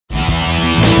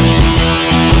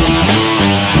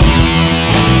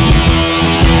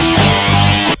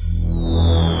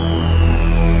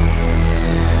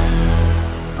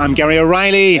I'm Gary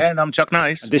O'Reilly. And I'm Chuck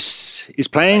Nice. This is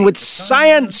Playing with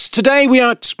Science. Today we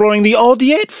are exploring the odd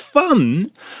yet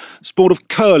fun sport of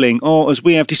curling, or as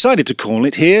we have decided to call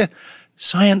it here,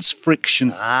 science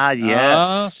friction. Ah,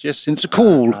 yes. Yes, it's a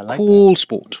cool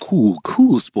sport.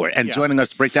 Cool sport. And joining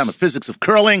us to break down the physics of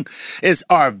curling is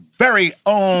our very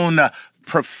own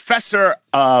professor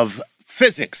of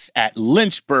physics at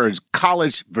Lynchburg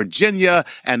College, Virginia,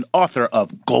 and author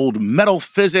of Gold Medal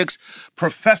Physics,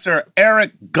 Professor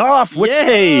Eric Goff.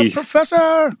 Yay!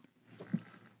 Professor?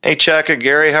 Hey, Chuck and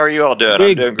Gary, how are you all doing? We're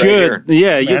I'm doing great good. here.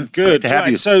 Yeah, Man, you're good. great to have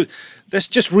you. So let's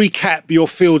just recap your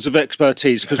fields of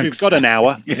expertise, because we've got an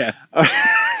hour. Yeah.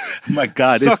 My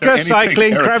God. Soccer,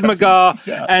 cycling, Krav Maga,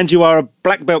 and you are a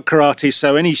black belt karate,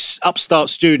 so any upstart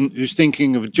student who's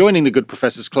thinking of joining the Good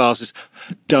Professor's classes,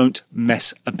 don't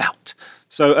mess about.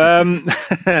 So,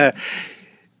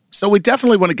 So we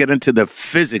definitely want to get into the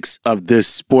physics of this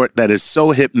sport that is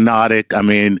so hypnotic. I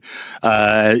mean,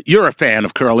 you're a fan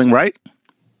of curling, right?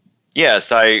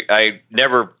 Yes, I've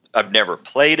never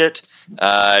played it.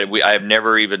 I've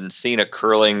never even seen a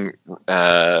curling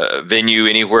venue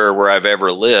anywhere where I've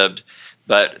ever lived.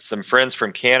 But some friends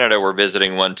from Canada were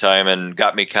visiting one time and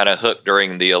got me kind of hooked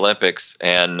during the Olympics.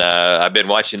 And I've been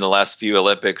watching the last few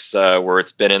Olympics where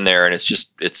it's been in there, and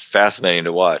it's fascinating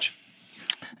to watch.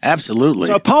 Absolutely.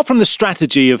 So apart from the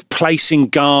strategy of placing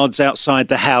guards outside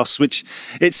the house, which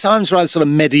it sounds rather sort of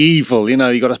medieval, you know,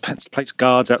 you've got to place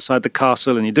guards outside the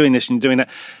castle and you're doing this and you're doing that.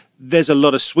 There's a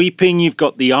lot of sweeping. You've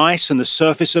got the ice and the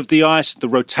surface of the ice, the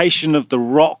rotation of the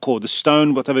rock or the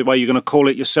stone, whatever way you're going to call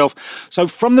it yourself. So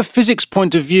from the physics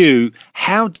point of view,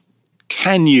 how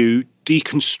can you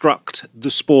deconstruct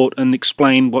the sport and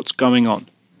explain what's going on?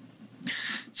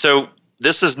 So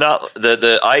this is not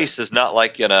the ice is not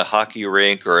like in a hockey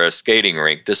rink or a skating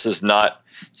rink. This is not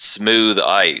smooth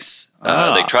ice.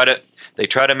 They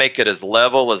try to make it as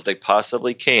level as they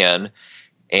possibly can,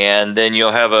 and then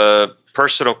you'll have a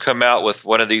person will come out with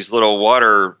one of these little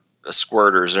water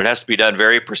squirters, and it has to be done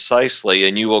very precisely,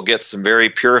 and you will get some very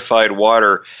purified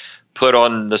water put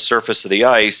on the surface of the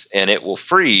ice, and it will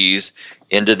freeze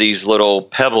into these little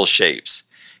pebble shapes.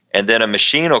 And then a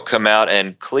machine will come out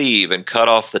and cleave and cut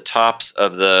off the tops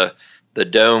of the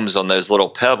domes on those little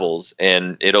pebbles,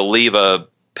 and it'll leave a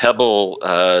pebble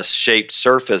shaped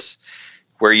surface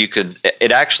where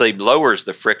it actually lowers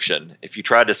the friction. If you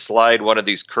try to slide one of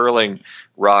these curling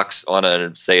rocks on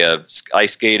a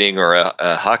ice skating or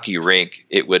a hockey rink,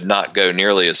 it would not go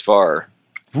nearly as far.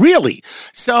 Really?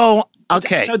 So,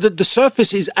 okay. So the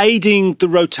surface is aiding the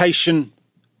rotation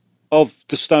of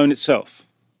the stone itself?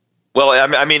 Well,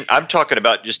 I mean, I'm talking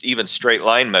about just even straight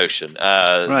line motion.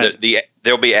 Right.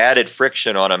 There'll be added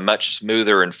friction on a much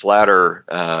smoother and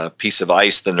flatter piece of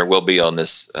ice than there will be on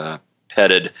this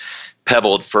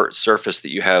pebbled surface that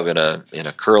you have in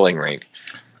a curling rink.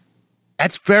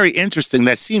 That's very interesting.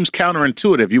 That seems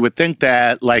counterintuitive. You would think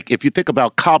that, like, if you think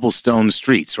about cobblestone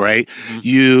streets, right? Mm-hmm.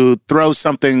 You throw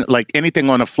something like anything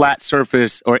on a flat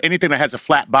surface or anything that has a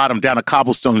flat bottom down a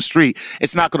cobblestone street,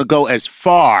 it's not going to go as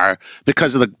far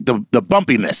because of the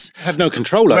bumpiness. Have no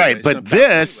control over it. Right, but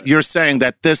this, you're saying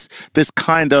that this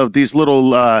kind of, these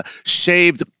little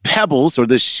shaved pebbles or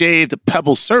this shaved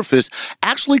pebble surface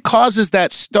actually causes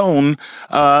that stone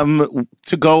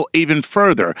to go even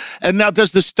further. And now,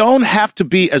 does the stone have to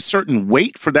be a certain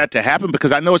weight for that to happen?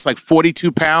 Because I know it's like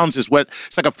 42 pounds it's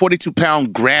like a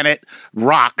 42-pound granite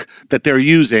rock that they're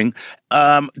using.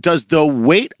 Does the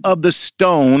weight of the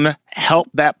stone help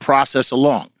that process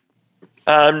along?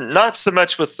 Not so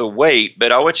much with the weight,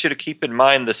 but I want you to keep in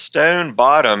mind the stone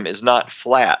bottom is not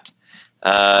flat.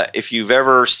 If you've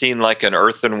ever seen like an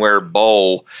earthenware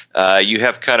bowl, you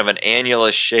have kind of an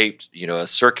annulus-shaped, a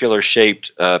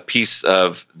circular-shaped piece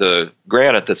of the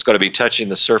granite that's going to be touching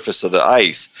the surface of the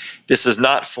ice. This is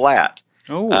not flat.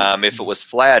 Oh. If it was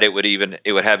flat, it would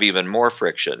have even more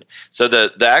friction. So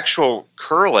the actual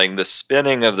curling, the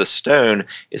spinning of the stone,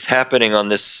 is happening on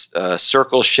this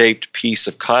circle-shaped piece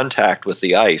of contact with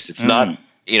the ice. It's not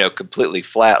completely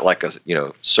flat like a,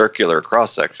 circular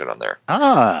cross section on there.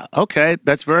 Ah, okay.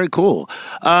 That's very cool.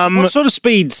 What sort of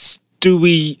speeds do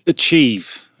we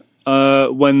achieve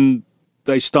when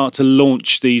they start to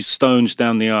launch these stones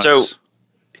down the ice? So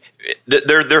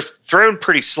they're thrown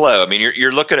pretty slow. I mean,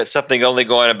 you're looking at something only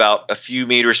going about a few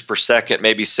meters per second,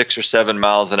 maybe 6 or 7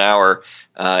 miles an hour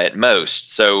at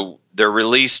most. So they're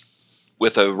released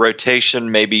with a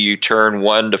rotation. Maybe you turn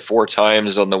 1 to 4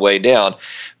 times on the way down.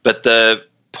 But the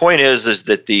point is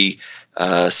that the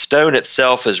stone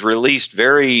itself is released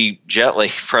very gently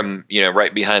from,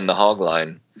 right behind the hog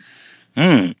line.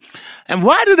 And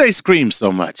why do they scream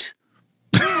so much?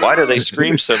 Why do they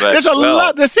scream so much? There's a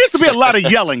lot. There seems to be a lot of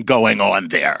yelling going on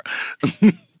there.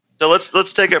 So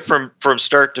let's take it from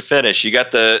start to finish.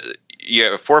 You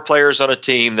have 4 players on a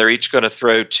team. They're each going to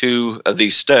throw 2 of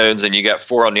these stones, and you got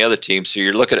 4 on the other team. So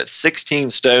you're looking at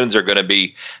 16 stones are going to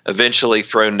be eventually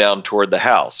thrown down toward the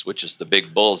house, which is the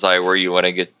big bullseye where you want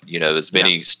to get as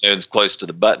many stones close to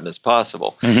the button as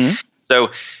possible. Mm-hmm. So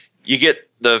you get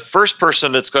the first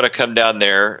person that's going to come down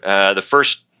there. The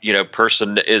first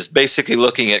person is basically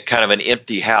looking at kind of an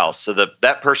empty house. So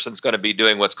that person's going to be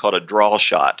doing what's called a draw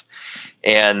shot.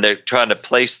 And they're trying to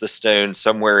place the stone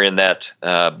somewhere in that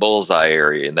bullseye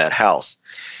area in that house.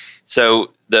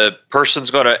 So the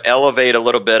person's going to elevate a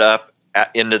little bit up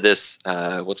into this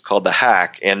what's called the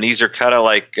hack. And these are kind of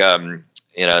like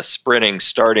in a sprinting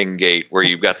starting gate where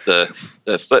you've got the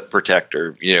foot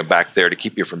protector back there to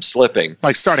keep you from slipping.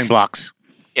 Like starting blocks.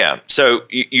 Yeah. So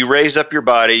you raise up your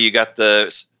body. You got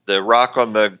the rock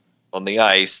on the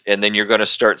ice, and then you're going to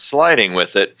start sliding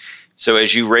with it. So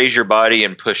as you raise your body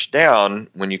and push down,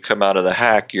 when you come out of the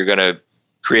hack, you're going to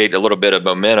create a little bit of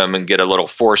momentum and get a little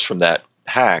force from that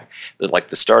hack, like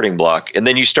the starting block. And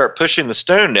then you start pushing the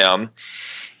stone down,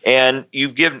 and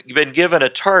you've been given a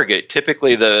target.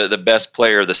 Typically, the best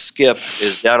player, the skip,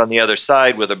 is down on the other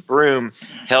side with a broom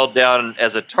held down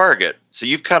as a target. So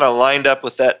you've kind of lined up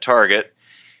with that target.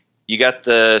 You got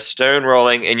the stone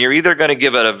rolling, and you're either going to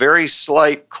give it a very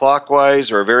slight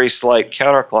clockwise or a very slight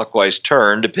counterclockwise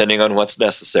turn, depending on what's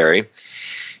necessary.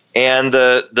 And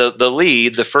the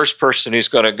lead, the first person who's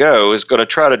going to go, is going to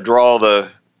try to draw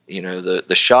the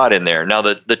shot in there. Now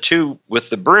the 2 with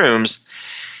the brooms,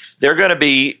 they're going to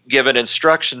be given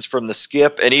instructions from the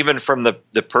skip and even from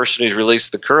the person who's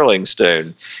released the curling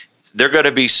stone. They're going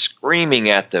to be screaming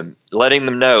at them, letting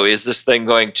them know, is this thing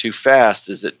going too fast?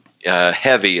 Is it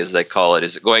heavy, as they call it?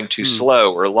 Is it going too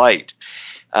slow or light?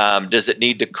 Does it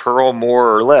need to curl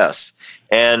more or less?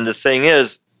 And the thing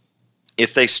is,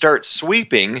 if they start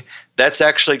sweeping, that's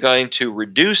actually going to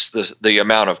reduce the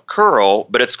amount of curl,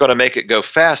 but it's going to make it go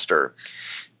faster.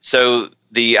 So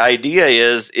the idea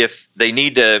is, if they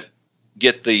need to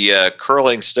get the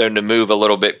curling stone to move a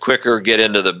little bit quicker, get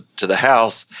into the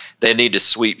house, they need to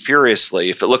sweep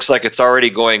furiously. If it looks like it's already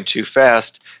going too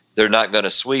fast, they're not going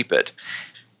to sweep it.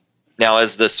 Now,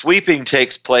 as the sweeping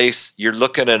takes place, you're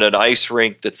looking at an ice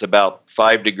rink that's about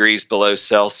 5 degrees below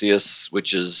Celsius,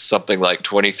 which is something like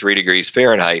 23 degrees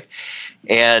Fahrenheit.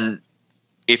 And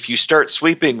if you start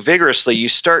sweeping vigorously, you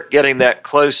start getting that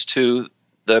close to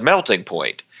the melting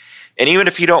point. And even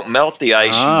if you don't melt the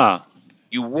ice,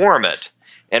 you warm it.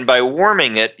 And by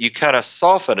warming it, you kind of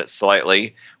soften it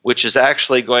slightly, which is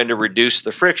actually going to reduce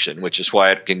the friction, which is why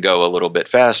it can go a little bit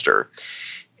faster.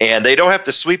 And they don't have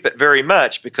to sweep it very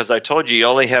much, because I told you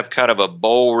only have kind of a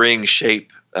bowl ring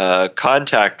shape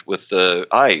contact with the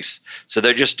ice. So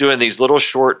they're just doing these little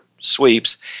short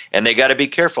sweeps, and they got to be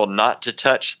careful not to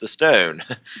touch the stone.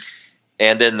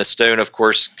 And then the stone, of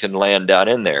course, can land down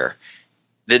in there.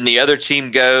 Then the other team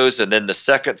goes, and then the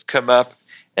seconds come up,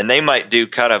 and they might do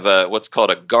kind of what's called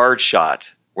a guard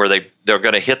shot, where they're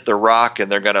going to hit the rock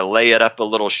and they're going to lay it up a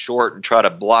little short and try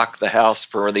to block the house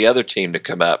for the other team to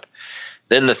come up.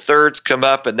 Then the thirds come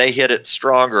up and they hit it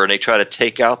stronger and they try to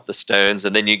take out the stones.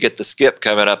 And then you get the skip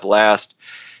coming up last,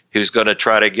 who's going to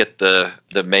try to get the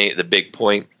big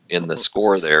point in the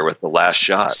score there with the last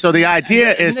shot. So the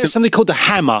idea is something called the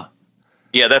hammer.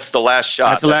 Yeah, that's the last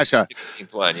shot. That's the last shot.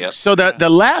 16th one, yeah. So the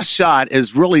last shot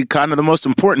is really kind of the most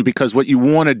important, because what you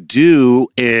want to do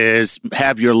is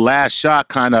have your last shot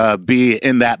kind of be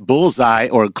in that bullseye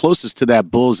or closest to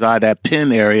that bullseye, that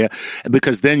pin area,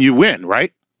 because then you win,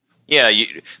 right? Yeah,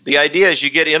 the idea is you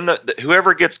get in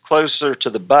whoever gets closer to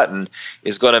the button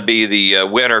is going to be the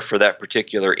winner for that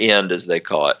particular end, as they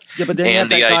call it. Yeah, but then you have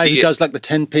that guy who does like the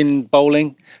 10-pin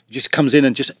bowling, just comes in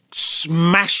and just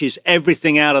smashes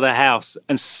everything out of the house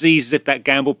and sees if that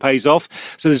gamble pays off.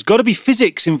 So there's got to be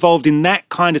physics involved in that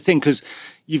kind of thing, because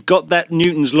you've got that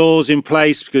Newton's laws in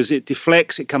place, because it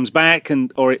deflects, it comes back,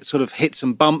 or it sort of hits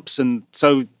and bumps. And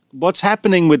so what's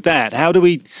happening with that? How do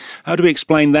we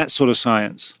explain that sort of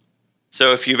science?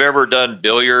 So if you've ever done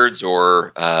billiards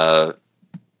or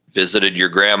visited your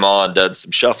grandma and done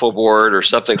some shuffleboard or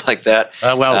something like that.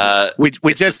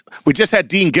 We just had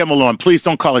Dean Gimmel on. Please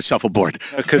don't call it shuffleboard,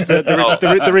 because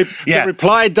the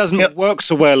reply doesn't work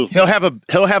so well. He'll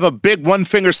have a big one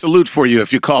finger salute for you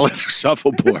if you call it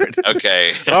shuffleboard.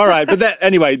 Okay. All right, but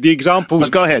anyway, the examples.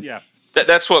 Go ahead. Yeah.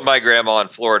 That's what my grandma in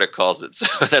Florida calls it, so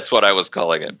that's what I was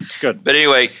calling it. Good. But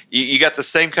anyway, you got the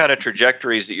same kind of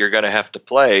trajectories that you're going to have to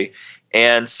play.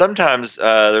 And sometimes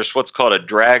there's what's called a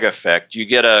drag effect. You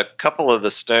get a couple of the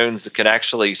stones that can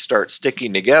actually start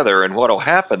sticking together, and what will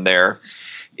happen there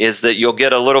is that you'll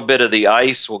get a little bit of the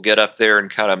ice will get up there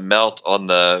and kind of melt on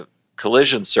the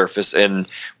collision surface. And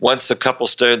once a couple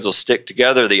stones will stick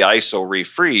together, the ice will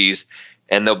refreeze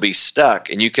and they'll be stuck.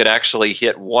 And you can actually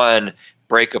hit one,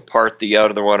 break apart the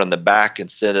other one on the back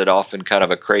and send it off in kind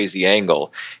of a crazy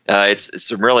angle. It's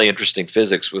some really interesting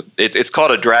physics with it. It's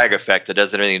called a drag effect. That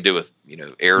doesn't have anything to do with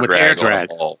air drag on a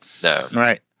ball. No.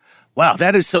 Right. Wow,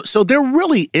 that is so. So there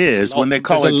really is, when they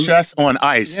call it chess on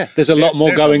ice. Yeah, there's a lot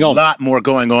more going on. A lot more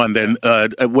going on than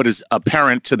what is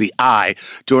apparent to the eye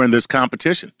during this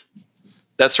competition.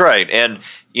 That's right. And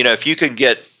if you can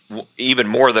get even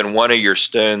more than one of your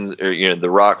stones, or the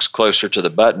rocks closer to the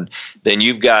button, then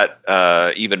you've got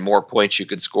even more points you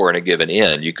can score in a given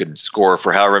end. You can score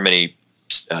for however many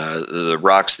the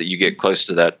rocks that you get close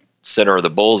to that center of the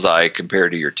bullseye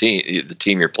compared to your team, the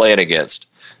team you're playing against.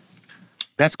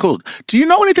 That's cool. Do you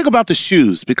know anything about the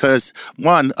shoes? Because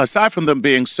one, aside from them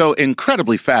being so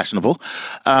incredibly fashionable,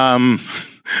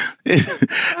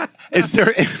 is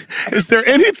there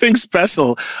anything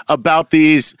special about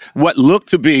these what look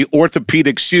to be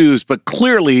orthopedic shoes, but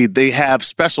clearly they have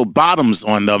special bottoms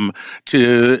on them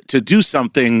to do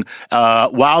something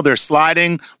while they're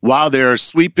sliding, while they're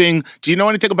sweeping? Do you know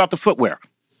anything about the footwear?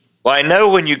 Well, I know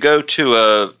when you go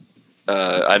to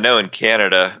I know in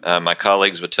Canada, my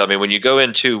colleagues would tell me when you go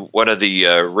into one of the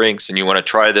rinks and you want to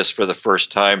try this for the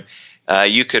first time,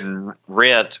 you can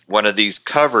rent one of these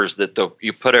covers that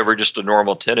you put over just a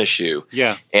normal tennis shoe.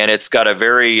 Yeah. And it's got a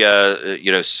very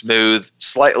smooth,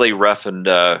 slightly roughened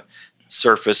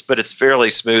surface, but it's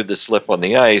fairly smooth to slip on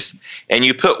the ice. And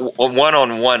you put one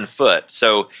on one foot.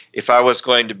 So if I was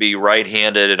going to be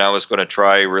right-handed and I was going to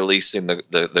try releasing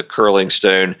the curling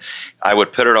stone, I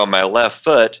would put it on my left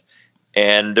foot.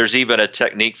 And there's even a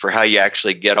technique for how you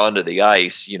actually get onto the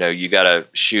ice. You got a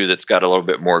shoe that's got a little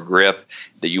bit more grip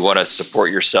that you want to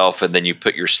support yourself, and then you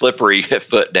put your slippery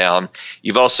foot down.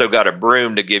 You've also got a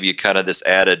broom to give you kind of this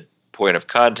added point of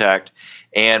contact.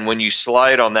 And when you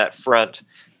slide on that front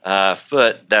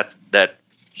foot, that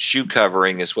shoe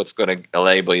covering is what's going to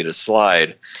enable you to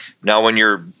slide. Now, when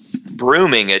you're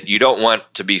brooming it, you don't want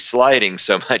to be sliding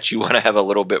so much. You want to have a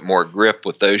little bit more grip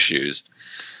with those shoes.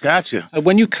 Gotcha. So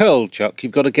when you curl, Chuck,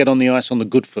 you've got to get on the ice on the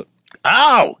good foot.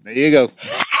 Ow! There you go.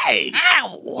 Hey!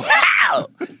 Ow! Ow!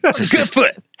 Good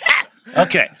foot.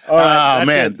 Okay. All right, oh,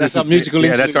 man. That's our musical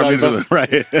interlude. Yeah, that's our musical, right.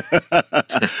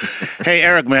 Hey,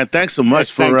 Eric, man, thanks so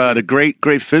much for the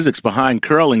great physics behind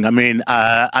curling. I mean,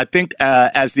 I think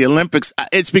as the Olympics,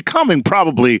 it's becoming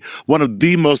probably one of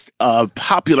the most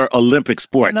popular Olympic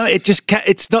sports. No,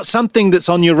 it's not something that's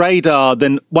on your radar.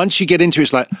 Then once you get into it,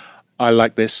 it's like, I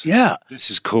like this. Yeah. This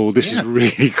is cool. This is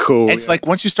really cool. It's like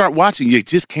once you start watching, you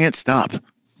just can't stop.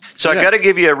 So I got to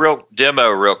give you a real demo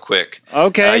real quick.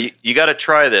 Okay. You got to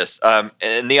try this.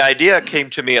 And the idea came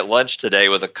to me at lunch today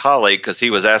with a colleague because he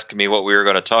was asking me what we were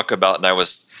going to talk about, and I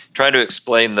was trying to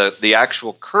explain the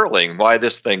actual curling, why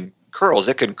this thing curls.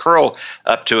 It can curl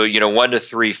up to 1 to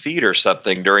 3 feet or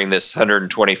something during this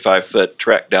 125-foot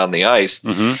trek down the ice.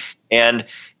 Mm-hmm. And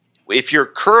if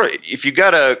you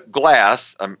got a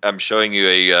glass, I'm showing you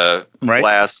a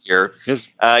glass here. Yes.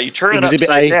 You turn it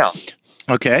upside down.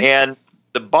 Okay. And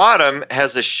the bottom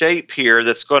has a shape here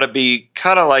that's going to be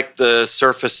kind of like the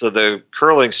surface of the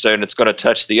curling stone. It's going to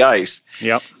touch the ice.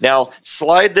 Yep. Now,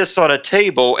 slide this on a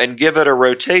table and give it a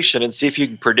rotation and see if you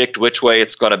can predict which way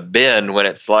it's going to bend when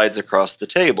it slides across the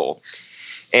table.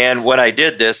 And when I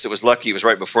did this, it was lucky it was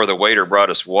right before the waiter brought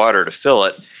us water to fill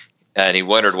it. And he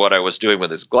wondered what I was doing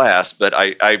with his glass. But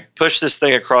I pushed this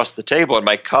thing across the table, and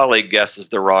my colleague guesses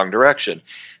the wrong direction.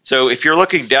 So if you're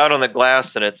looking down on the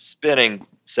glass and it's spinning,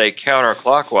 say,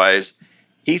 counterclockwise,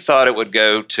 he thought it would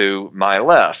go to my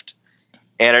left.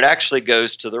 And it actually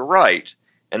goes to the right.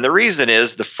 And the reason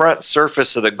is the front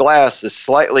surface of the glass is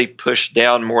slightly pushed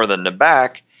down more than the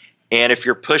back. And if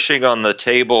you're pushing on the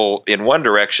table in one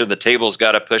direction, the table's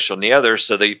got to push on the other.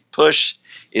 So the push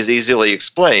is easily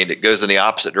explained. It goes in the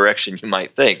opposite direction you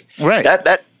might think. Right.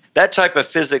 That type of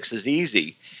physics is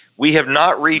easy. We have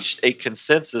not reached a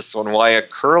consensus on why a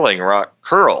curling rock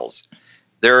curls.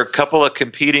 There are a couple of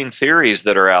competing theories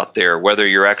that are out there, whether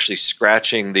you're actually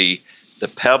scratching the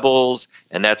pebbles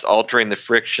and that's altering the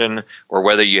friction, or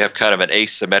whether you have kind of an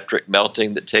asymmetric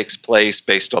melting that takes place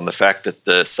based on the fact that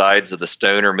the sides of the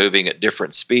stone are moving at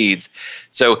different speeds.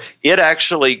 So it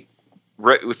actually,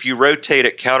 if you rotate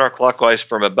it counterclockwise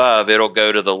from above, it'll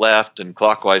go to the left, and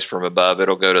clockwise from above,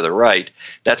 it'll go to the right.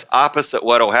 That's opposite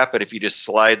what will happen if you just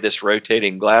slide this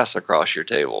rotating glass across your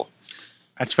table.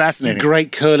 That's fascinating. The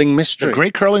great curling mystery. The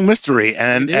great curling mystery,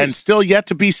 and still yet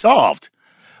to be solved.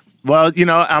 Well,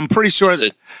 I'm pretty sure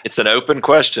it's an open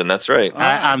question. That's right.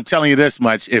 I'm telling you this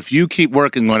much. If you keep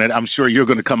working on it, I'm sure you're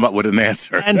going to come up with an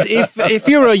answer. And if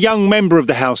you're a young member of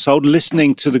the household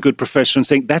listening to The Good Professor and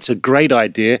think, that's a great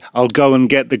idea, I'll go and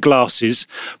get the glasses,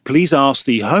 please ask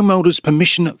the homeowner's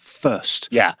permission first.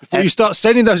 Yeah. Before you start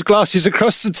sending those glasses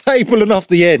across the table and off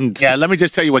the end. Yeah, let me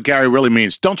just tell you what Gary really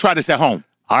means. Don't try this at home.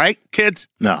 All right, kids?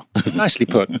 No. Nicely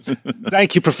put.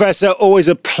 Thank you, Professor. Always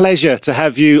a pleasure to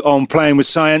have you on Playing with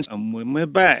Science. And when we're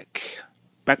back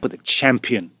with a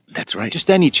champion. That's right. Just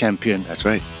any champion. That's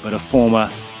right. But a former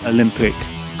Olympic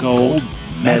gold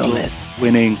medalist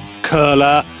winning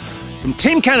curler. From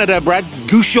Team Canada, Brad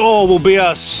Gushue will be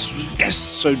our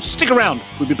guest, so stick around.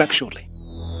 We'll be back shortly.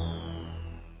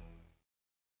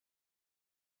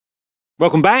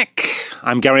 Welcome back.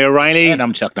 I'm Gary O'Reilly. And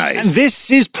I'm Chuck Nice. And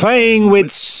this is Playing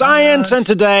with Science. And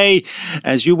today,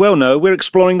 as you well know, we're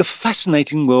exploring the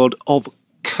fascinating world of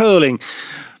curling.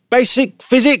 Basic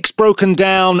physics broken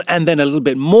down, and then a little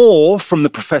bit more from the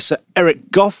Professor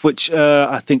Eric Goff, which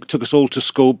I think took us all to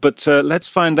school. But let's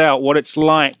find out what it's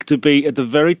like to be at the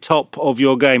very top of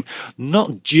your game.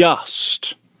 Not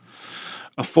just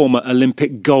a former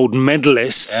Olympic gold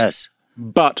medalist. Yes.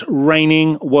 But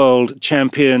reigning world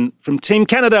champion from Team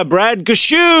Canada, Brad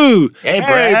Gushue. Hey,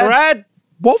 Brad.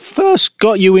 What first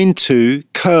got you into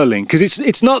curling? Because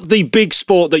it's not the big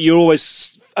sport that you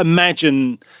always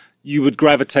imagine you would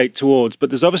gravitate towards, but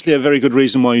there's obviously a very good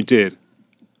reason why you did.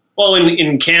 Well,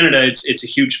 in Canada, it's a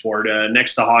huge sport.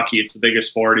 Next to hockey, it's the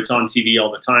biggest sport. It's on TV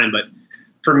all the time. But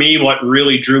for me, what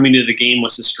really drew me to the game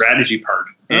was the strategy part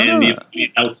and the ability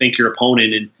to outthink your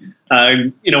opponent. And,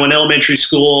 in elementary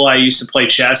school, I used to play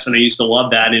chess, and I used to love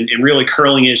that. And really,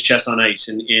 curling is chess on ice.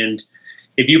 And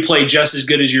if you play just as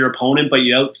good as your opponent, but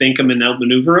you outthink them and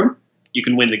outmaneuver them, you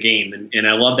can win the game. And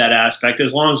I love that aspect,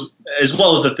 as well as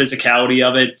the physicality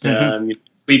of it,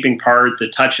 sweeping part, the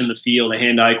touch in the field, the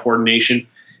hand-eye coordination.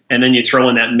 And then you throw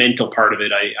in that mental part of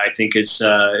it, I think is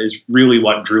really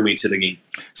what drew me to the game.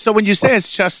 So when you say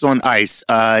it's chess on ice,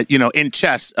 in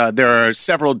chess, there are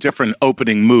several different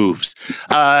opening moves.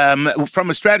 From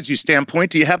a strategy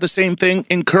standpoint, do you have the same thing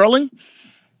in curling?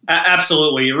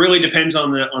 Absolutely. It really depends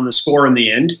on the score in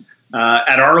the end.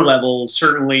 At our level,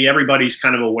 certainly everybody's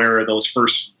kind of aware of those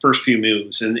first few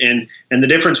moves. And the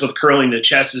difference with curling to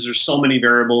chess is there's so many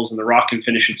variables, and the rock can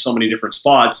finish in so many different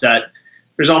spots that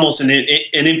there's almost an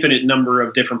infinite number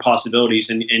of different possibilities,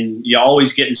 and you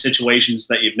always get in situations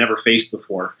that you've never faced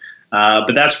before.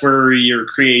 But that's where your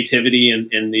creativity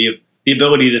and the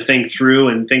ability to think through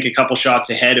and think a couple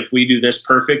shots ahead. If we do this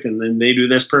perfect and then they do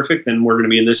this perfect, then we're going to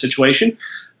be in this situation.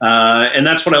 And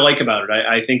that's what I like about it.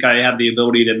 I think I have the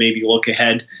ability to maybe look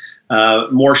ahead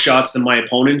more shots than my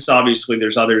opponents. Obviously,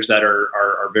 there's others that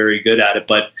are very good at it,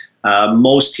 but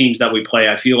most teams that we play,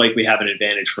 I feel like we have an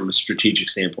advantage from a strategic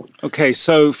standpoint. Okay,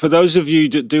 so for those of you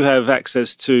that do have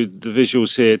access to the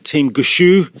visuals here, Team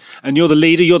Gushue, and you're the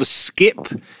leader, you're the skip.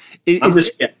 I'm the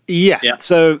skip. Yeah.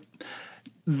 So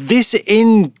this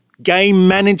in-game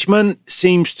management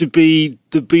seems to be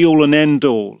the be-all and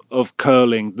end-all of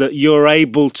curling, that you're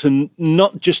able to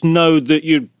not just know that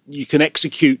you can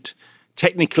execute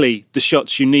technically the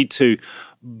shots you need to,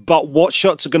 but what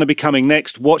shots are going to be coming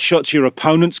next, what shots your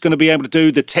opponent's going to be able to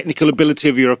do, the technical ability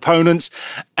of your opponents,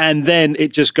 and then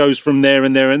it just goes from there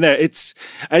and there and there. It's,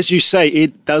 as you say,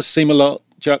 it does seem a lot,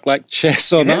 Chuck, like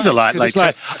chess on ice. It is a lot like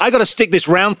chess. I got to stick this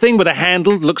round thing with a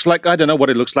handle. Looks like, I don't know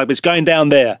what it looks like, but it's going down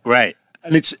there. Right.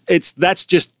 And that's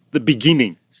just the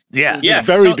beginning. Yeah. The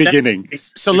very beginning.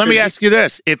 So let me ask you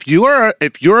this: if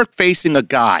you're facing a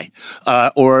guy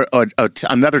or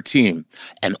another team,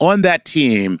 and on that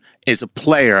team is a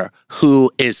player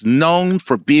who is known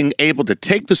for being able to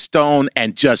take the stone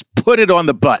and just put it on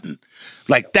the button,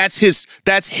 like that's his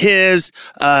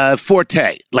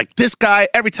forte. Like this guy,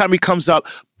 every time he comes up,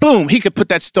 boom, he could put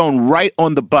that stone right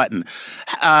on the button.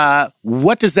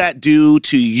 What does that do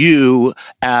to you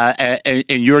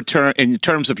in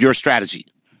terms of your strategy?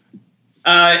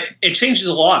 It changes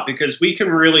a lot because we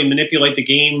can really manipulate the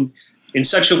game in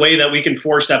such a way that we can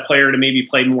force that player to maybe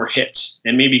play more hits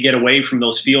and maybe get away from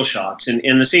those field shots.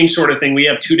 And the same sort of thing, we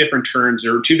have two different turns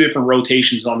or two different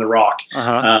rotations on the rock,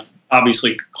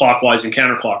 obviously clockwise and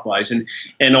counterclockwise.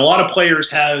 And a lot of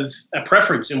players have a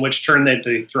preference in which turn that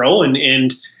they throw. And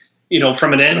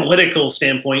from an analytical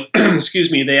standpoint,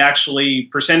 they actually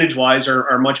percentage-wise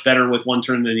are much better with one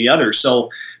turn than the other. So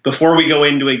before we go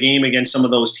into a game against some of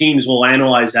those teams, we'll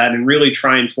analyze that and really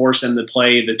try and force them to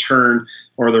play the turn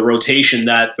or the rotation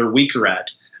that they're weaker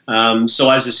at.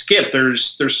 So as a skip,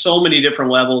 there's so many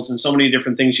different levels and so many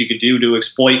different things you could do to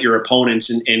exploit your opponents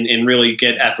and really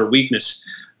get at their weakness.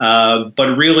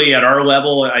 But really, at our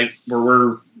level,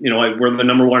 we're the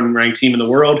number one ranked team in the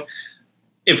world.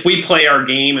 If we play our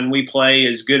game and we play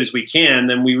as good as we can,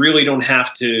 then we really don't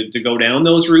have to go down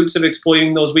those routes of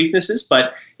exploiting those weaknesses.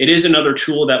 But it is another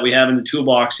tool that we have in the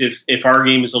toolbox. If our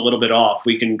game is a little bit off,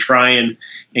 we can try and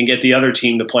get the other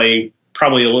team to play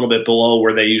probably a little bit below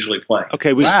where they usually play.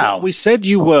 Okay, we said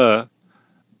you were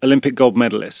Olympic gold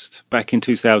medalist back in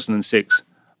 2006.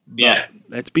 Yeah.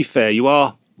 Let's be fair, you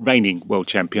are reigning world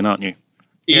champion, aren't you?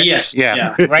 Yes.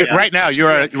 Yeah. Right now,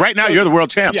 you're the world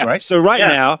champs, right? So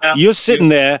now, you're sitting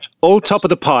there, all top of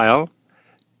the pile.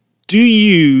 Do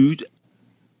you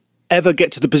ever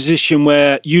get to the position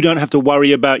where you don't have to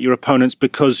worry about your opponents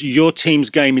because your team's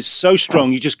game is so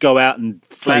strong, you just go out and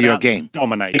play your game,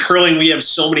 dominate? In curling, we have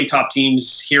so many top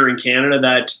teams here in Canada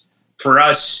that for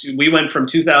us, we went from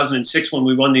 2006 when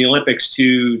we won the Olympics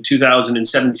to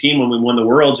 2017 when we won the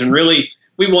Worlds, and really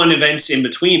we won events in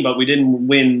between, but we didn't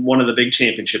win one of the big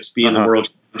championships, being the World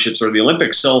Championships or the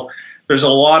Olympics. So there's a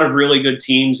lot of really good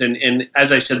teams, and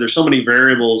as I said, there's so many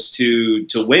variables to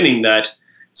winning that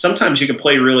sometimes you can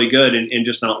play really good and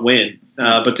just not win.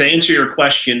 But to answer your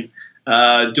question,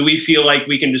 do we feel like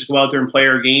we can just go out there and play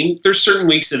our game? There's certain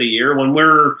weeks of the year when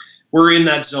we're in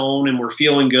that zone and we're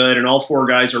feeling good and all four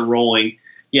guys are rolling.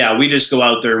 Yeah, we just go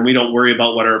out there and we don't worry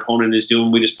about what our opponent is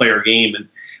doing. We just play our game. And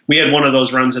we had one of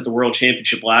those runs at the World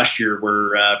Championship last year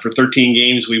where for 13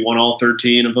 games, we won all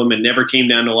 13 of them and never came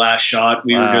down to last shot.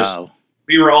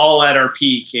 We were all at our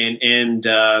peak and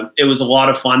it was a lot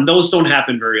of fun. Those don't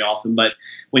happen very often, but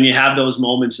when you have those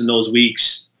moments in those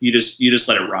weeks, you just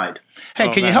let it ride. Hey,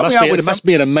 can you help me out with it must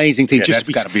be an amazing thing just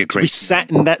to be sat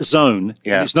in that zone.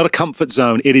 Yeah. It's not a comfort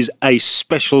zone. It is a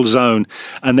special zone.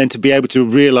 And then to be able to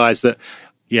realize that,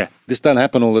 this doesn't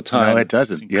happen all the time. No, it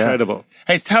doesn't. It's incredible.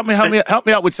 Hey, help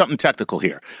me out with something technical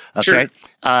here. Okay.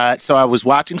 Sure. So I was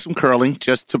watching some curling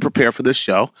just to prepare for this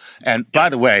show. And by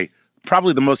the way,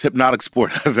 probably the most hypnotic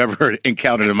sport I've ever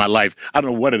encountered in my life. I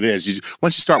don't know what it is.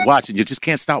 Once you start watching, you just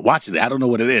can't stop watching it. I don't know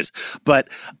what it is. But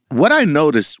what I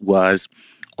noticed was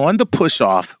on the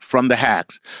push-off from the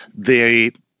hacks,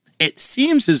 it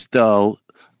seems as though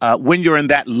when you're in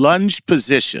that lunge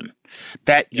position,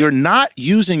 that you're not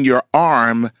using your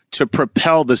arm to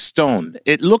propel the stone.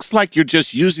 It looks like you're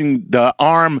just using the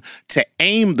arm to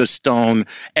aim the stone,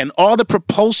 and all the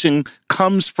propulsion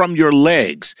comes from your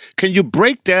legs. Can you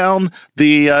break down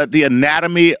the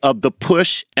anatomy of the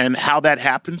push and how that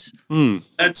happens?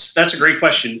 That's a great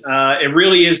question. It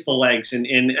really is the legs,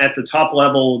 and at the top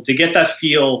level, to get that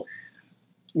feel,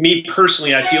 me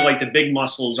personally, I feel like the big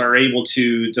muscles are able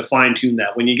to fine tune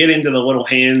that. When you get into the little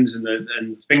hands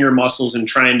and finger muscles and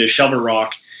trying to shove a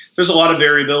rock, there's a lot of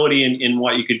variability in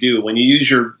what you could do. When you use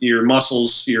your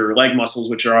muscles, your leg muscles,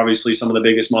 which are obviously some of the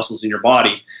biggest muscles in your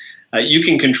body, you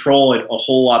can control it a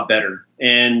whole lot better.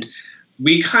 And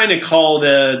we kind of call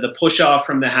the push off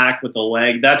from the hack with the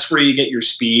leg. That's where you get your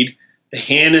speed. The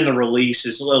hand and the release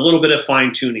is a little bit of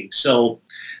fine tuning. So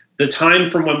the time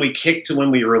from when we kick to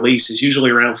when we release is usually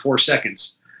around 4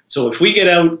 seconds. So if we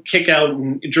kick out,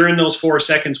 and during those 4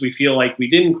 seconds we feel like we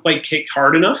didn't quite kick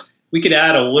hard enough, we could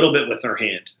add a little bit with our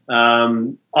hand.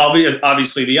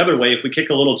 Obviously, the other way, if we kick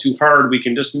a little too hard, we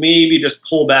can maybe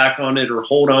pull back on it or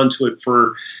hold on to it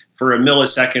for a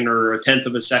millisecond or a tenth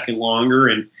of a second longer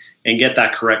and get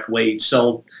that correct weight.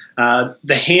 So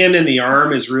the hand and the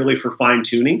arm is really for fine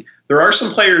tuning. There are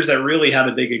some players that really have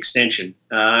a big extension,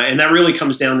 and that really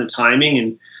comes down to timing.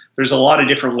 And there's a lot of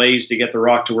different ways to get the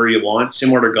rock to where you want,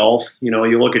 similar to golf.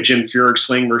 You look at Jim Furyk's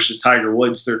swing versus Tiger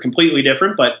Woods. They're completely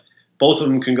different, but both of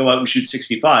them can go out and shoot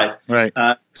 65. Right.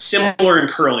 Similar in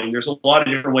curling. There's a lot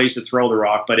of different ways to throw the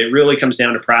rock, but it really comes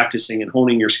down to practicing and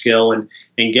honing your skill and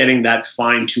getting that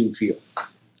fine-tuned feel.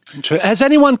 Has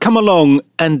anyone come along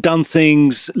and done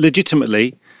things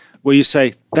legitimately where you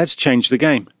say, that's changed the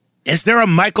game? Is there a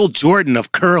Michael Jordan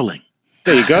of curling?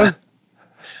 There you go.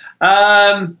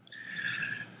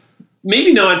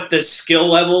 Maybe not the skill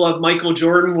level of Michael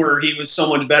Jordan, where he was so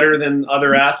much better than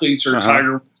other athletes or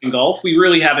Tiger Woods in golf. We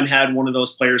really haven't had one of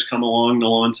those players come along in a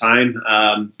long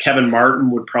time. Kevin Martin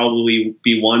would probably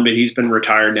be one, but he's been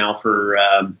retired now for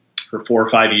 4 or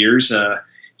 5 years.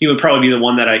 He would probably be the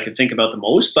one that I could think about the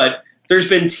most. But there's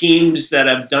been teams that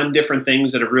have done different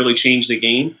things that have really changed the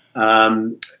game.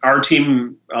 Our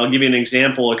team, I'll give you an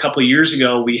example. A couple of years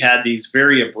ago, we had these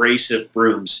very abrasive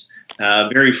brooms.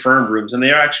 Very firm brooms, and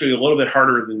they are actually a little bit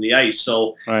harder than the ice.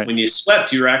 So when you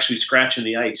swept, you were actually scratching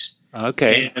the ice.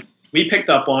 Okay. And we picked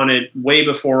up on it way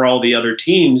before all the other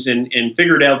teams and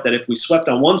figured out that if we swept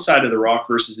on one side of the rock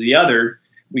versus the other,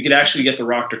 we could actually get the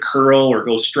rock to curl or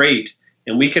go straight.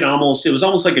 And we could it was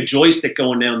almost like a joystick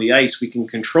going down the ice. We can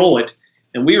control it.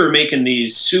 and we were making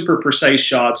these super precise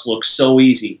shots look so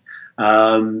easy.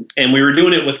 And we were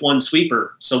doing it with one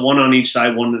sweeper, so one on each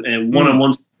side, one on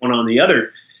one, one on the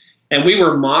other. And we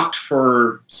were mocked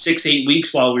for 6-8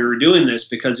 weeks while we were doing this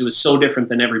because it was so different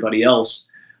than everybody else.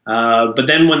 But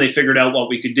then when they figured out what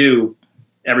we could do,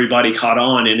 everybody caught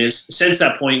on. And since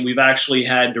that point, we've actually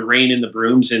had to rein in the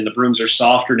brooms, and the brooms are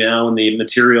softer now, and the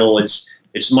material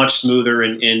it's much smoother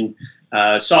and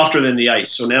softer than the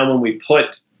ice. So now when we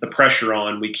put the pressure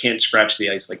on, we can't scratch the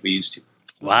ice like we used to.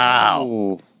 Wow.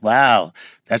 Ooh. Wow.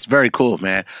 That's very cool,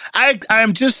 man.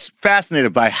 I'm just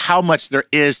fascinated by how much there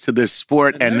is to this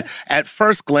sport. And at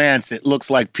first glance, it looks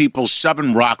like people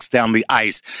shoving rocks down the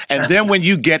ice. And then when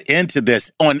you get into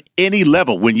this on any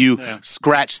level, when you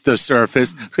scratch the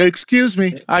surface, excuse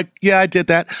me, I did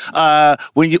that.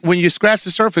 When you scratch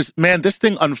the surface, man, this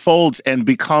thing unfolds and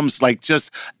becomes like just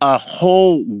a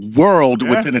whole world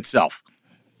within itself.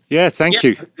 Yeah, thank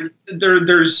you.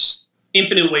 There's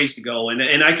infinite ways to go.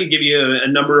 And I could give you a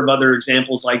number of other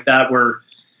examples like that where,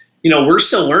 we're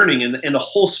still learning and the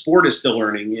whole sport is still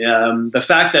learning. The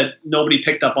fact that nobody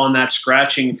picked up on that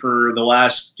scratching for the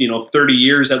last, 30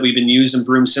 years that we've been using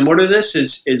brooms similar to this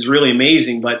is really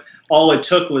amazing. But all it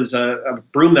took was a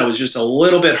broom that was just a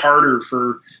little bit harder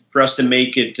for us to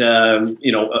make it,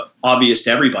 obvious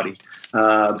to everybody.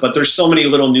 But there's so many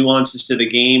little nuances to the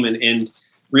game and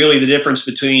really the difference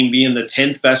between being the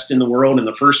 10th best in the world and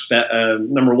the first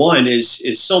number one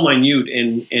is so minute,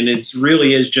 and it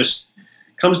really is just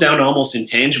comes down to almost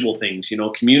intangible things,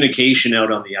 communication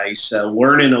out on the ice,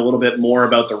 learning a little bit more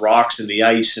about the rocks and the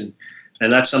ice, and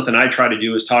that's something I try to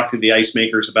do is talk to the ice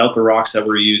makers about the rocks that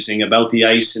we're using, about the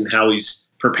ice and how he's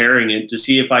preparing it to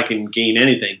see if I can gain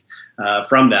anything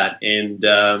from that, and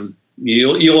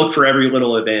you look for every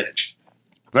little advantage.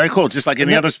 Very cool, just like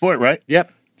any other sport, right?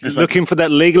 Yep. Just looking for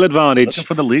that legal advantage. Looking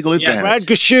for the legal advantage. Brad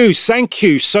Gushue, thank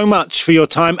you so much for your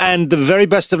time and the very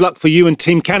best of luck for you and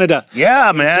Team Canada.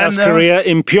 Yeah, man. South Korea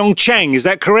in Pyeongchang. Is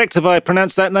that correct? Have I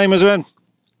pronounced that name as well?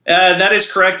 That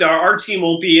is correct. Our team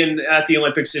won't be at the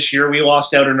Olympics this year. We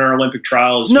lost out in our Olympic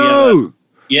trials. No.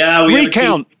 We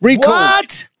Recount.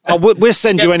 What? We'll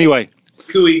send you anyway.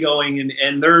 Gushue going,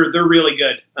 and they're really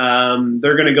good.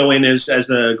 They're going to go in as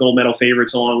the gold medal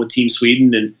favorites along with Team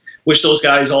Sweden, and wish those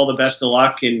guys all the best of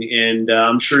luck, and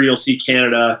I'm sure you'll see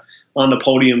Canada on the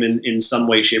podium in some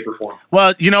way, shape, or form.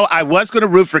 Well, I was going to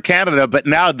root for Canada, but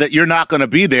now that you're not going to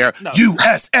be there,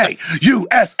 USA,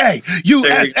 USA,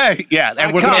 USA. Yeah,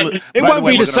 and it won't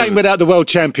be the same without the world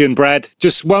champion, Brad.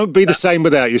 Just won't be the same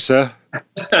without you, sir.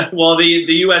 Well, the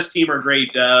U.S. team are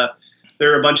great.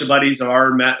 They're a bunch of buddies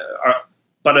of Matt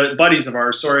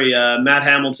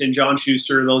Hamilton, John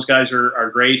Schuster. Those guys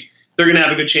are great. They're going to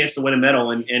have a good chance to win a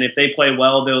medal. And if they play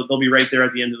well, they'll be right there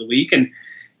at the end of the week. And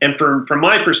from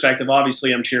my perspective,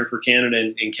 obviously I'm cheering for Canada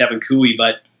and Kevin Gushue,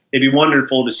 but it'd be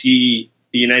wonderful to see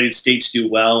the United States do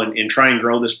well and try and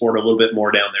grow the sport a little bit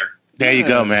more down there. There you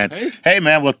go, man. Hey,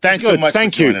 man. Well, thanks so much for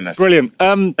joining us. Brilliant.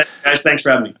 Guys, thanks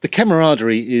for having me. The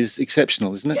camaraderie is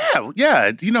exceptional, isn't it?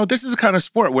 Yeah. This is the kind of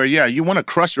sport where, you want to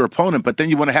crush your opponent, but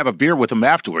then you want to have a beer with them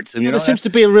afterwards. And, there seems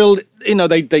to be a real,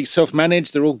 they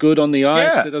self-manage. They're all good on the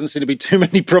ice. Yeah. There doesn't seem to be too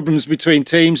many problems between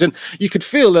teams. And you could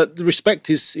feel that the respect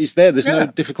is there. There's no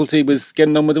difficulty with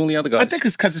getting on with all the other guys. I think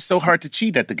it's because it's so hard to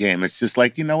cheat at the game. It's just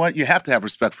like, you know what? You have to have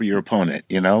respect for your opponent,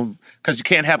 because you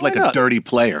can't have a dirty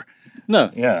player. No.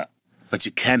 Yeah. But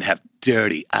you can have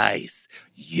dirty ice.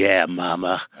 Yeah,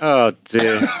 mama. Oh,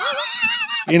 dear.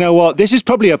 You know what? This is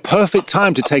probably a perfect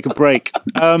time to take a break.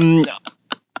 I'm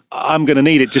going to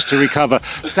need it just to recover.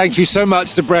 Thank you so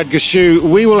much to Brad Gushue.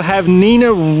 We will have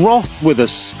Nina Roth with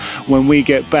us when we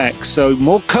get back. So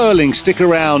more curling, stick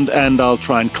around, and I'll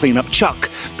try and clean up Chuck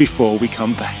before we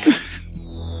come back.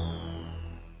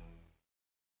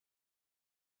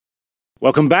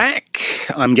 Welcome back.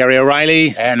 I'm Gary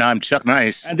O'Reilly. And I'm Chuck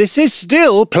Nice. And this is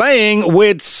still Playing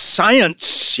with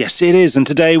Science. Yes, it is. And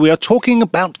today we are talking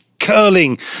about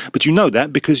curling. But you know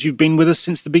that because you've been with us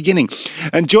since the beginning.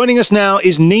 And joining us now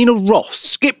is Nina Roth,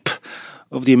 skip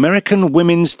of the American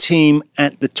women's team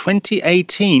at the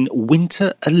 2018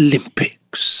 Winter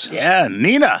Olympics. Yeah,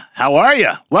 Nina, how are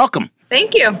you? Welcome.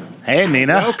 Thank you. Hey,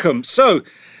 Nina. Welcome. So,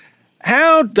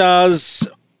 how does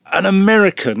an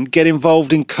American get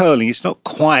involved in curling?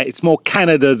 It's more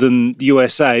Canada than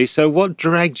USA. So what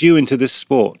dragged you into this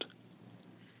sport?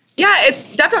 Yeah,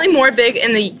 it's definitely more big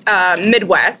in the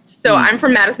Midwest. So I'm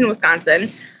from Madison, Wisconsin.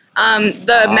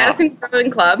 The Madison Curling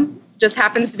Club just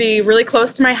happens to be really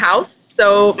close to my house.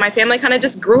 So my family kind of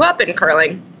just grew up in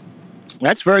curling.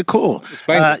 That's very cool.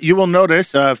 You will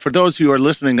notice, for those who are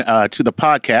listening to the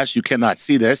podcast, you cannot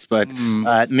see this, but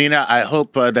Nina, I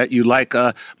hope that you like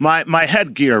my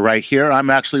headgear right here. I'm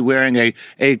actually wearing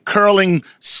a curling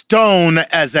stone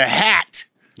as a hat.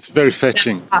 It's very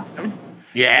fetching. That's awesome.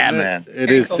 Yeah, man. It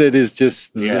is. Cool. It is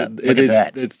just.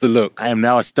 It's the look. I am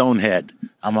now a stonehead.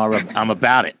 I'm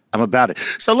about it. I'm about it.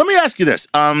 So let me ask you this,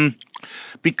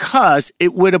 because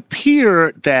it would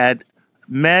appear that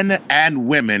men and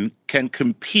women can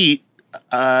compete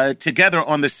together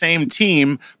on the same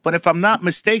team, but if I'm not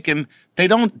mistaken, they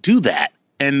don't do that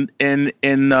in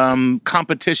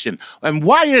competition. And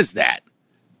why is that?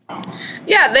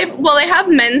 Yeah, they have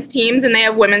men's teams and they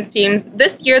have women's teams.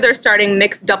 This year they're starting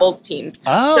mixed doubles teams.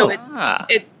 Oh. So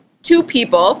it's 2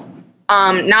 people,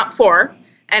 not 4,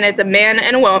 and it's a man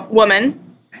and a woman,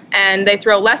 and they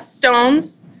throw less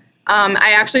stones.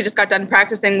 I actually just got done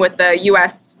practicing with the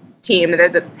U.S. team,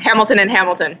 the Hamilton and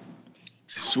Hamilton.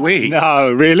 Sweet.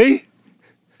 No, really?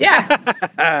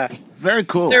 Yeah. Very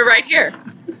cool. They're right here.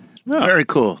 Very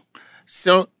cool.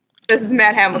 So this is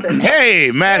Matt Hamilton.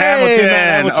 Hey, Matt Hamilton,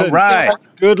 man. All right.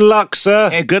 Good luck, sir.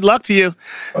 Hey, good luck to you.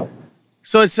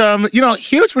 So it's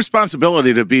huge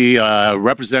responsibility to be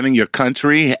representing your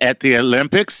country at the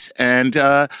Olympics. And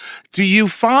do you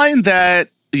find that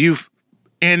you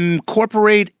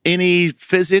incorporate any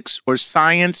physics or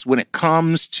science when it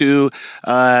comes to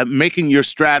making your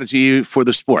strategy for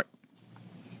the sport?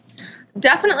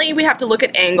 Definitely, we have to look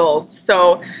at angles.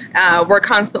 So we're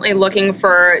constantly looking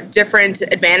for different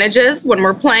advantages when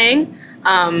we're playing.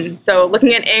 So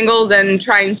looking at angles and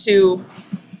trying to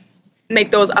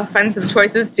make those offensive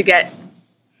choices to get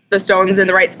the stones in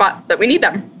the right spots that we need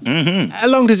them. Mm-hmm. How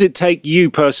long does it take you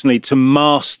personally to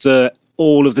master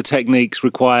all of the techniques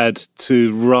required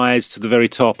to rise to the very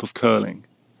top of curling?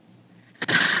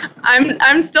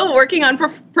 I'm still working on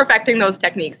perfecting those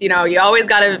techniques. You know, you always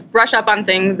got to brush up on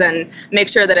things and make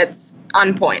sure that it's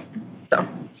on point.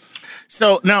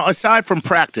 So now, aside from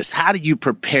practice, how do you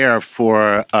prepare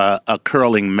for a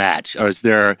curling match? Or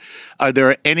are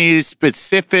there any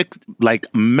specific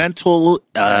mental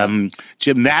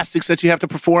gymnastics that you have to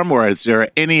perform, or is there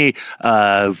any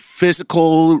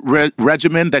physical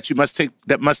regimen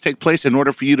that must take place in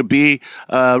order for you to be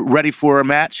ready for a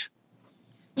match?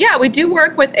 Yeah, we do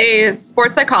work with a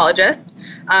sports psychologist.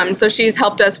 So she's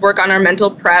helped us work on our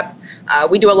mental prep.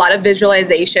 We do a lot of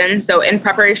visualization. So in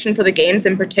preparation for the games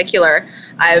in particular,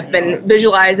 I've been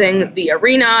visualizing the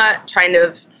arena, trying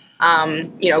to,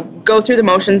 go through the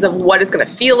motions of what it's going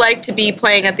to feel like to be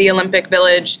playing at the Olympic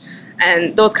Village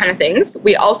and those kind of things.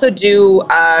 We also do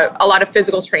a lot of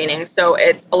physical training. So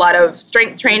it's a lot of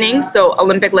strength training, so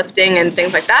Olympic lifting and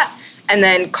things like that, and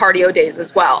then cardio days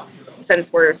as well,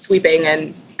 since we're sweeping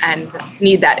and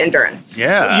need that endurance.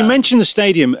 Yeah. You mentioned the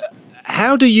stadium.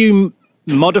 How do you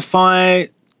modify,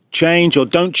 change, or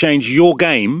don't change your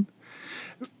game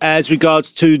as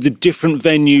regards to the different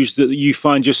venues that you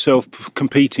find yourself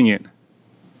competing in?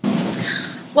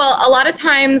 Well, a lot of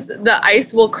times the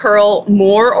ice will curl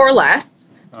more or less.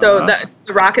 So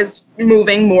the rock is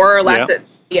moving more or less at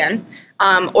the end.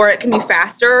 Or it can be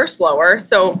faster or slower.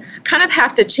 So kind of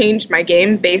have to change my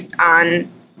game based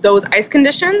on those ice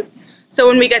conditions. So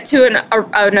when we get to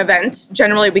an event,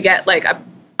 generally we get like an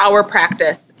hour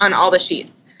practice on all the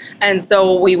sheets. And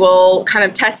so we will kind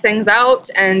of test things out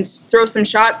and throw some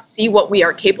shots, see what we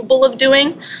are capable of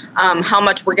doing, how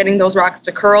much we're getting those rocks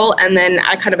to curl, and then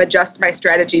I kind of adjust my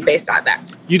strategy based on that.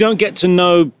 You don't get to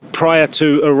know prior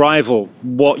to arrival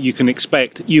what you can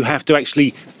expect. You have to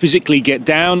actually physically get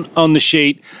down on the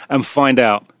sheet and find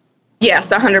out.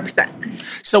 Yes,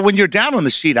 100%. So when you're down on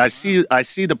the sheet, I see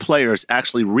the players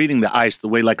actually reading the ice the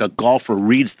way like a golfer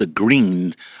reads the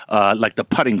green, like the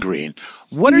putting green.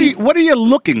 What are you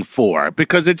looking for?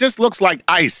 Because it just looks like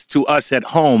ice to us at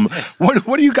home. What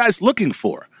are you guys looking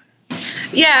for?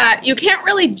 Yeah, you can't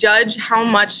really judge how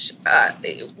much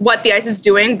what the ice is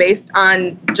doing based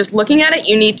on just looking at it.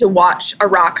 You need to watch a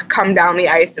rock come down the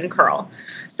ice and curl.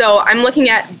 So I'm looking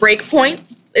at break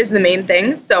points is the main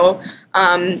thing. So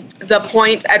the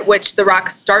point at which the rock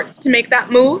starts to make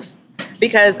that move,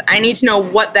 because I need to know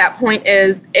what that point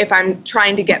is if I'm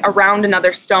trying to get around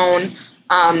another stone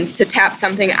to tap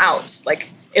something out. Like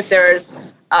if there's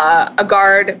a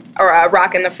guard or a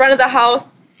rock in the front of the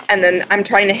house, and then I'm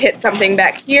trying to hit something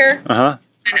back here, and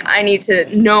I need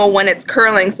to know when it's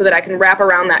curling so that I can wrap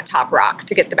around that top rock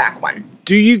to get the back one.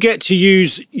 Do you get to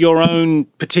use your own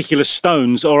particular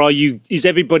stones, or is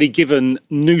everybody given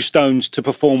new stones to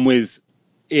perform with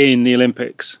in the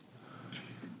Olympics?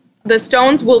 the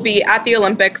stones will be at the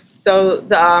Olympics, so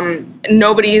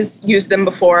nobody's used them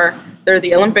before. They're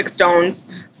the Olympic stones,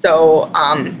 so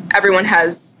everyone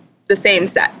has the same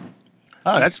set.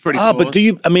 Oh, that's pretty cool. But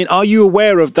are you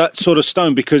aware of that sort of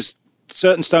stone? Because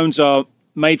certain stones are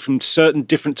made from certain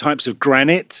different types of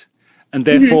granite and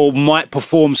therefore might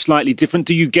perform slightly different.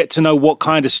 Do you get to know what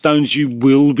kind of stones you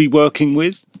will be working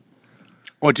with?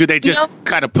 Or do they just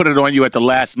kind of put it on you at the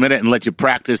last minute and let you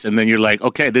practice, and then you're like,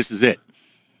 okay, this is it?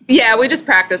 Yeah, we just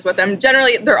practice with them.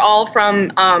 Generally, they're all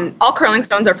from, all curling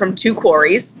stones are from 2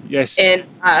 quarries in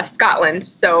Scotland.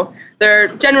 So they're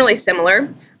generally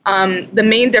similar. The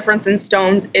main difference in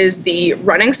stones is the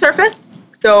running surface.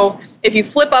 So if you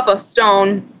flip up a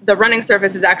stone, the running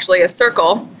surface is actually a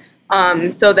circle,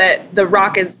 so that the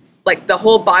rock is, like, the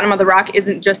whole bottom of the rock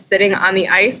isn't just sitting on the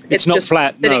ice. It's not just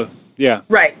flat, sitting. no. Yeah.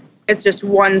 Right. It's just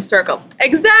one circle.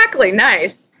 Exactly.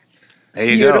 Nice. There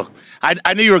you go.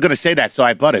 I knew you were going to say that, so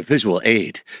I bought a visual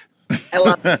aid. I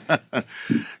love it.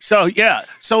 So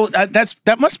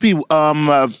that must be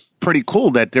pretty cool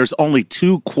that there's only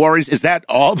 2 quarries. Is that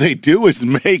all they do is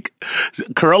make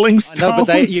curling stones? No,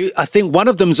 but I think one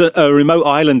of them's a remote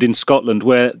island in Scotland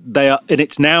where they are, and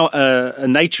it's now a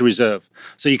nature reserve.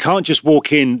 So you can't just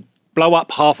walk in, blow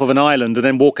up half of an island and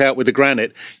then walk out with the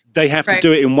granite. They have to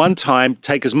do it in one time,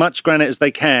 take as much granite as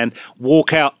they can,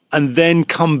 walk out, and then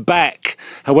come back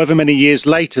however many years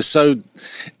later. So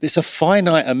there's a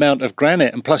finite amount of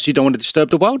granite, and plus you don't want to disturb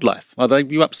the wildlife.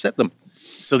 You upset them.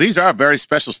 So these are very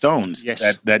special stones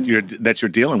Yes. that you're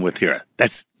dealing with here.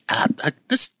 That's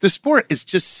the sport is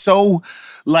just so,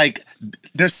 like,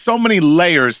 there's so many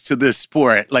layers to this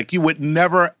sport. Like, you would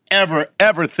never, ever,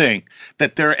 ever think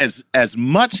that there is as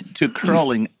much to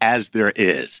curling as there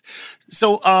is.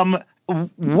 So,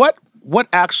 what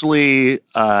actually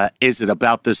is it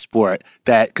about this sport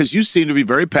that, because you seem to be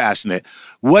very passionate,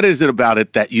 what is it about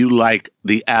it that you like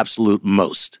the absolute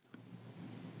most?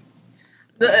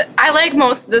 I like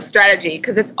most the strategy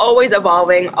because it's always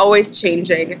evolving, always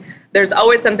changing. There's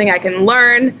always something I can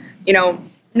learn. You know,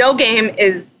 no game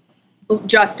is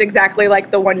just exactly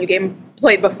like the one you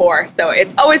played before. So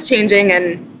it's always changing,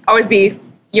 and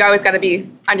you always got to be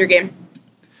on your game.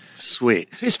 Sweet.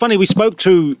 It's funny, we spoke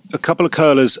to a couple of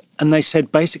curlers and they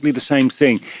said basically the same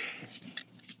thing.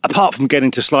 Apart from getting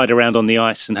to slide around on the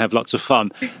ice and have lots of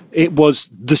fun, it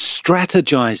was the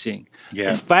strategizing.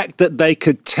 Yeah. The fact that they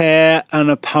could tear an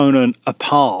opponent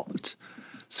apart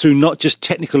through not just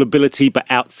technical ability, but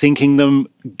outthinking them,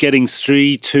 getting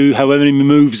 3, 2, however many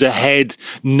moves ahead,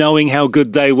 knowing how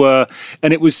good they were.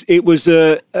 And it was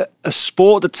a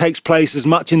sport that takes place as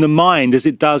much in the mind as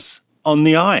it does on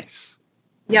the ice.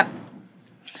 Yep.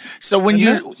 So when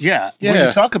you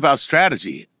talk about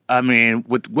strategy, I mean,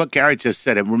 with what Gary just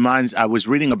said, it reminds. I was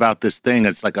reading about this thing.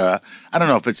 It's like I don't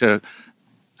know if it's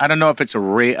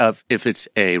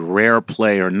a rare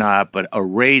play or not, but a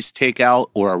raise takeout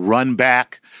or a run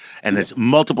back, and there's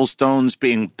multiple stones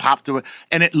being popped through,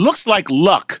 and it looks like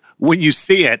luck when you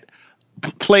see it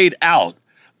played out.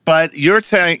 But you're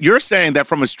saying that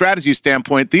from a strategy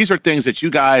standpoint, these are things that you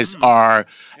guys are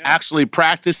actually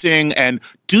practicing. And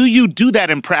do you do that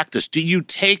in practice? Do you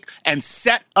take and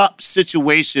set up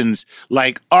situations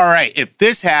like, all right, if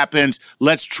this happens,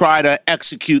 let's try to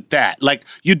execute that? Like,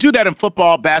 you do that in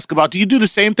football, basketball. Do you do the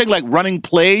same thing, like running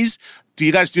plays? Do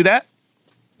you guys do that?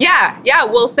 Yeah.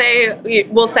 We'll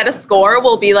set a score.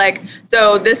 We'll be like,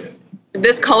 so this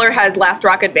color has last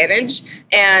rock advantage,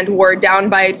 and we're down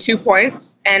by 2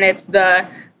 points, and it's the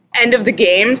end of the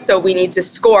game, so we need to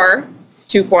score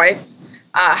 2 points.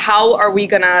 How are we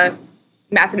going to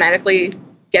mathematically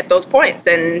get those points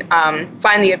and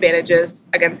find the advantages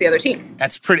against the other team?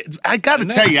 That's pretty. I got to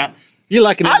tell you, You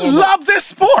like it? I love this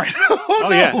sport. Who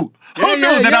knew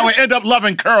that I would end up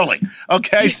loving curling?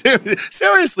 Okay,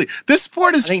 seriously, this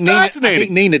sport is fascinating. I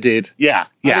think Nina did. Yeah.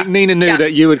 I think Nina knew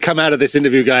that you would come out of this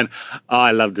interview going, "Oh,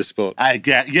 I love this sport."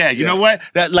 You know what?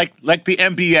 That like the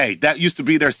NBA, that used to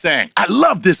be their saying. I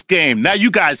love this game. Now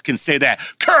you guys can say that.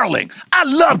 Curling, I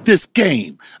love this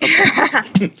game.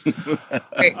 Okay.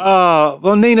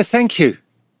 Well, Nina, thank you.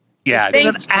 Yeah, It's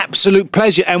an absolute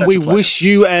pleasure, and we wish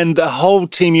you and the whole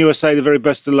Team USA the very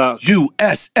best of luck.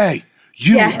 USA.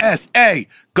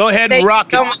 Go ahead and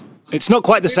rock it. It's not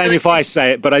quite the same if I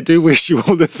say it, but I do wish you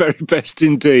all the very best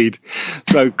indeed.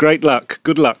 So great luck.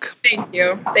 Good luck. Thank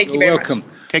you. Thank you You're very welcome. much.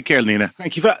 Take care, Lena.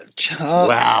 Thank you for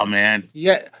Wow, man.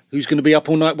 Yeah. Who's going to be up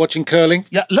all night watching curling?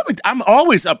 Yeah, I'm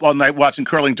always up all night watching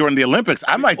curling during the Olympics.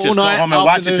 I might just go home and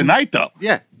watch it tonight, though.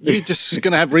 Yeah. You're just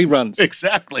going to have reruns.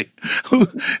 Exactly.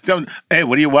 Hey,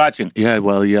 what are you watching? Yeah,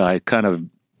 I kind of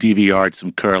DVR'd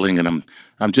some curling, and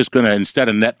I'm just gonna, instead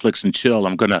of Netflix and chill,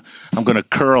 I'm gonna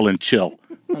curl and chill.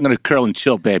 I'm gonna curl and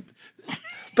chill, babe.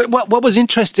 But what was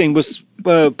interesting was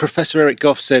Professor Eric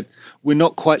Goff said, we're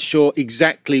not quite sure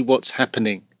exactly what's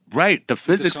happening. Right, the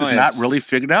physics is not really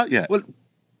figured out yet. Well,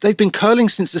 they've been curling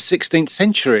since the 16th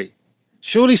century.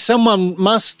 Surely someone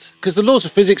must, because the laws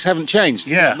of physics haven't changed.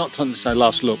 Yeah. Not since I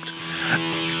last looked.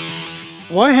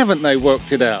 Why haven't they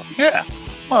worked it out? Yeah.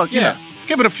 Well, yeah.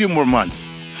 Give it a few more months.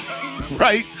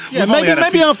 Right? Yeah,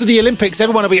 maybe after the Olympics,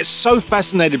 everyone will be so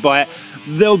fascinated by it,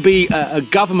 there'll be a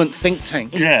government think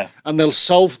tank. Yeah. And they'll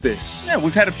solve this. Yeah,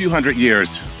 we've had a few hundred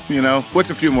years. What's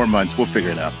a few more months? We'll figure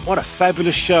it out. What a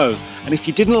fabulous show. And if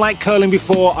you didn't like curling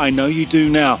before, I know you do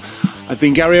now. I've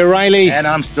been Gary O'Reilly. And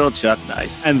I'm still Chuck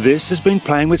Nice. And this has been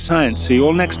Playing with Science. See you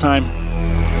all next time.